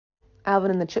Alvin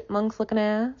and the Chipmunks looking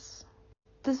ass.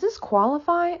 Does this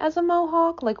qualify as a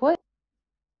mohawk? Like, what?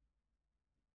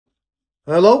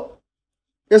 Hello?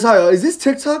 Yes, hi. Is this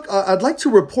TikTok? I'd like to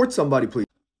report somebody, please.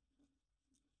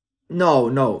 No,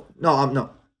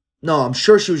 I'm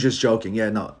sure she was just joking. Yeah,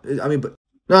 no. I mean, but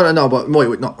no. But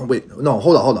no.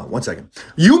 Hold on, 1 second.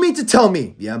 You mean to tell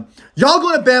me, yeah, y'all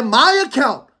gonna ban my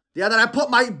account? Yeah, that I put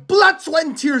my blood, sweat,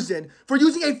 and tears in for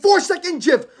using a 4-second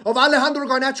gif of Alejandro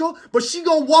Garnacho, but she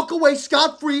gonna walk away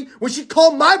scot-free when she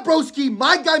called my broski,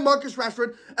 my guy Marcus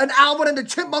Rashford, an Alvin and the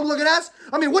chipmunk looking ass?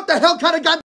 I mean, what the hell kind of guy?